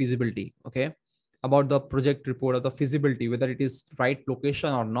about the feasibility. Okay, about the project report of the feasibility, whether it is right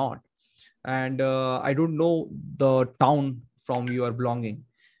location or not. And I don't know the town from you are belonging.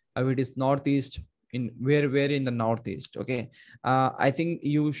 It is northeast. In where in the northeast. Okay, I think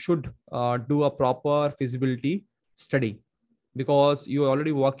you should do a proper feasibility study, because you're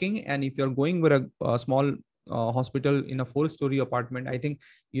already working, and if you're going with a small hospital in a 4-story apartment, I think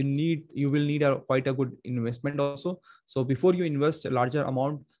you will need quite a good investment also. So before you invest a larger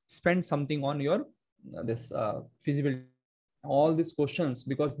amount, spend something on your this feasibility, all these questions,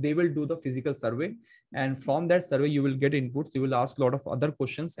 because they will do the physical survey, and from that survey you will get inputs. You will ask a lot of other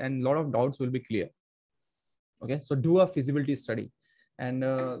questions and a lot of doubts will be clear. Okay, so do a feasibility study and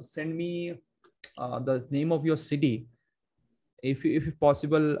send me the name of your city. If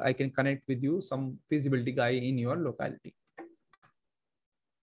possible, I can connect with you some feasibility guy in your locality.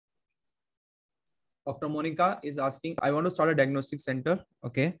 Dr. Monica is asking, I want to start a diagnostic center.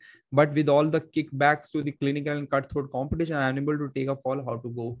 Okay. But with all the kickbacks to the clinical and cutthroat competition, I am unable to take a call how to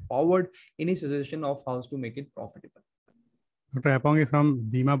go forward. Any suggestion of how to make it profitable? Dr. Apong is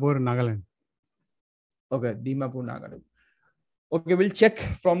from Dimapur, Nagaland. Okay. Dimapur, Nagaland. Okay. We'll check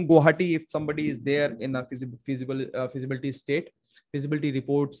from Guwahati if somebody is there in a feasibility state, feasibility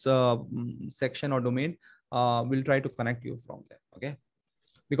reports section or domain. We'll try to connect you from there. Okay.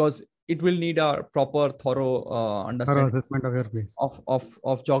 Because it will need a proper, thorough understanding, thorough assessment of your place,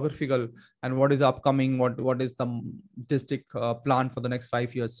 of geographical and what is upcoming, what is the district plan for the next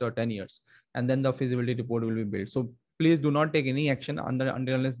 5 years or 10 years, and then the feasibility report will be built. So please do not take any action until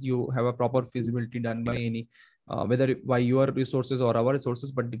unless you have a proper feasibility done by any whether by your resources or our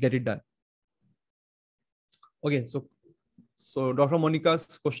resources, but get it done. Okay, so Dr.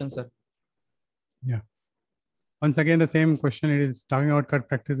 Monica's question, sir. Yeah. Once again, the same question. It is talking about cut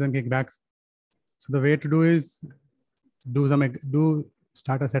practice and kickbacks. So the way to do is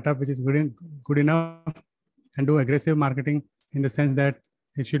start a setup which is good enough, and do aggressive marketing in the sense that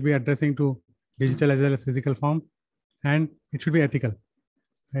it should be addressing to digital as well as physical form, and it should be ethical.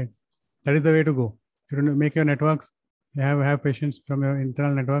 Right. That is the way to go. You make your networks, you have patients from your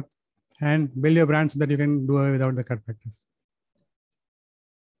internal network, and build your brand so that you can do away without the cut practice.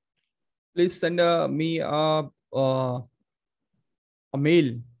 Please send me a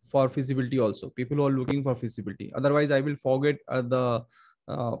mail for feasibility also. People who are looking for feasibility. Otherwise, I will forget the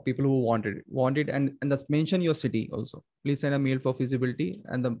people who want it, and just mention your city also. Please send a mail for feasibility,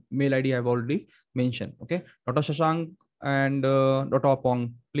 and the mail ID I have already mentioned. Okay, Dr. Shashank and Dr.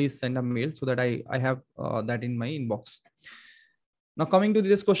 Apong, please send a mail so that I have that in my inbox. Now coming to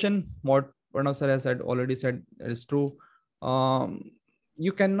this question, what Pranav sir has already said is true.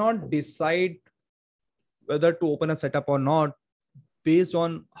 You cannot decide whether to open a setup or not based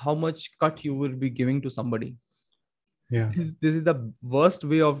on how much cut you will be giving to somebody. Yeah, this is the worst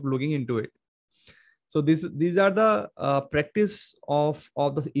way of looking into it. So these are the practice of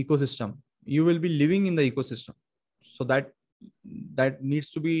the ecosystem. You will be living in the ecosystem, so that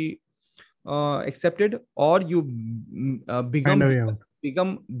needs to be accepted, or you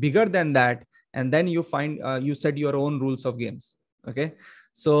become bigger than that, and then you find you set your own rules of games. Okay,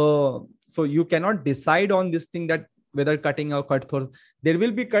 so you cannot decide on this thing that whether cutting or cutthroat. There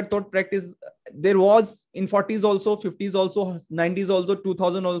will be cutthroat practice. There was in 40s also, 50s also, 90s also,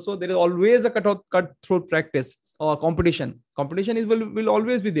 2000 also. There is always a cutthroat practice or competition. Competition will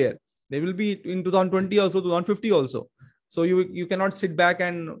always be there. There will be in 2020 also, 2050 also. So you cannot sit back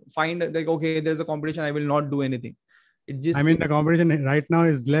and find like, okay, there's a competition, I will not do anything. It just, I mean, the competition right now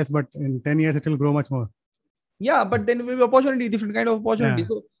is less, but in 10 years it will grow much more. Yeah, but then will be opportunity, different kind of opportunity.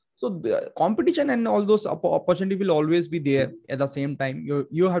 Yeah. So the competition and all those opportunity will always be there. At the same time,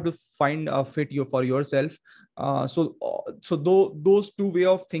 you have to find a fit for yourself. So those two way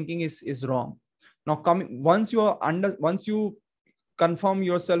of thinking is wrong. Now once you confirm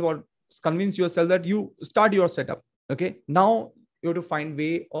yourself or convince yourself that you start your setup. Okay, now you have to find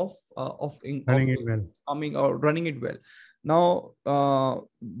way of running it well. Now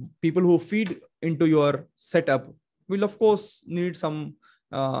people who feed into your setup will of course need some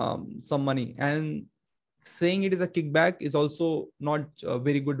money, and saying it is a kickback is also not a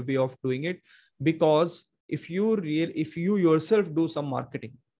very good way of doing it, because if you yourself do some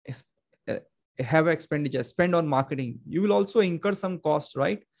marketing, have expenditure, spend on marketing, you will also incur some cost,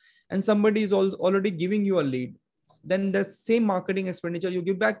 right? And somebody is already giving you a lead, then that same marketing expenditure you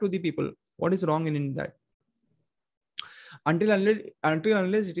give back to the people. What is wrong in that? Until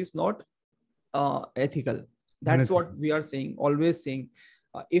unless it is not ethical. That's what we are saying, always saying.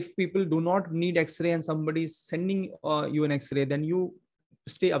 If people do not need X-ray and somebody is sending you an X-ray, then you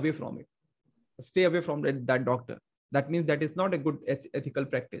stay away from it. Stay away from that doctor. That means that is not a good ethical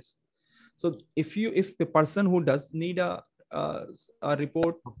practice. So if the person who does need a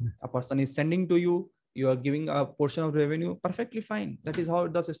report, a person is sending to you, you are giving a portion of revenue, perfectly fine. That is how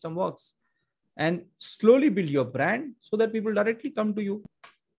the system works. And slowly build your brand so that people directly come to you,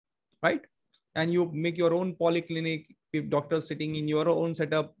 right? And you make your own polyclinic, doctors sitting in your own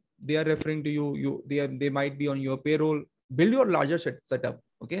setup, they are referring to you. They might be on your payroll. Build your larger setup.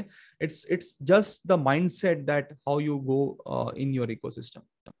 Okay, it's just the mindset that how you go in your ecosystem.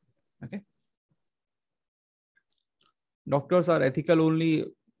 Okay, doctors are ethical only.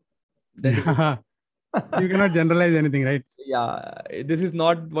 That is you cannot generalize anything, right? Yeah, this is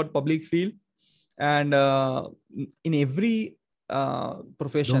not what public feel. And in every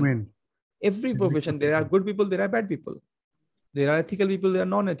profession, Domain. every profession, there are good people, there are bad people, there are ethical people, there are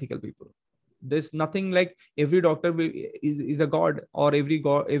non-ethical people. There's nothing like every doctor is a god, or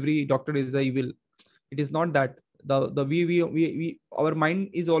every doctor is a evil. It is not that. The we our mind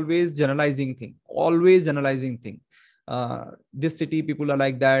is always generalizing thing. This city people are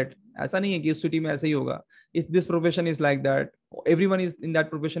like that. ऐसा नहीं है कि इस city में ऐसा ही होगा. This profession is like that. Everyone is in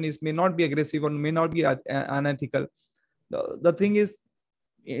that profession is may not be aggressive or may not be unethical. The thing is,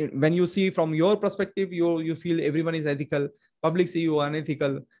 when you see from your perspective, you feel everyone is ethical. Public see you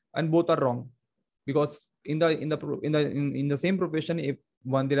unethical, and both are wrong, because in the same profession, if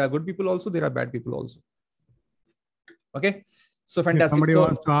one there are good people also, there are bad people also. Okay, so fantastic. If somebody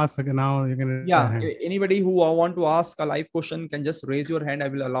wants to ask now, you can. Yeah, anybody who want to ask a live question can just raise your hand. I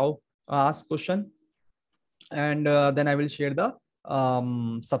will allow ask question, and then I will share the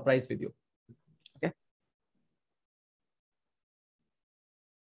surprise with you. Okay.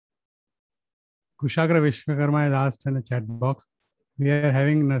 Kushagra Vishwakarma has asked in the chat box, we are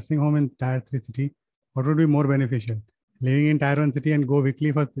having nursing home in Tier 3 city. What would be more beneficial? Living in Tier 1 city and go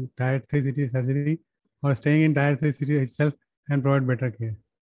weekly for Tier 3 city surgery, or staying in Tier 3 city itself and provide better care?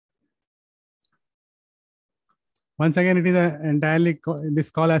 Once again, it is entirely,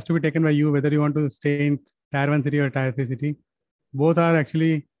 this call has to be taken by you, whether you want to stay in Tier 1 city or Tier 3 city. Both are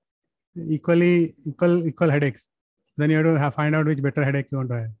actually equal headaches. Then you have to find out which better headache you want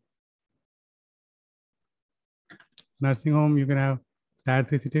to have. Nursing home, you can have Tier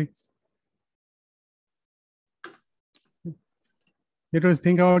 3 city. You have to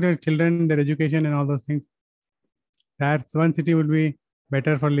think about your children, their education and all those things. Tier 1 city will be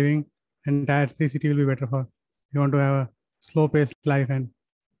better for living, and Tier 3 city will be better for you want to have a slow paced life and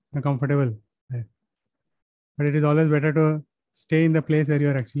a comfortable life. But it is always better to stay in the place where you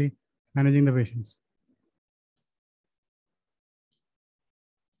are actually managing the patients.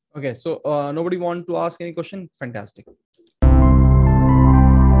 Okay, so nobody want to ask any question? Fantastic.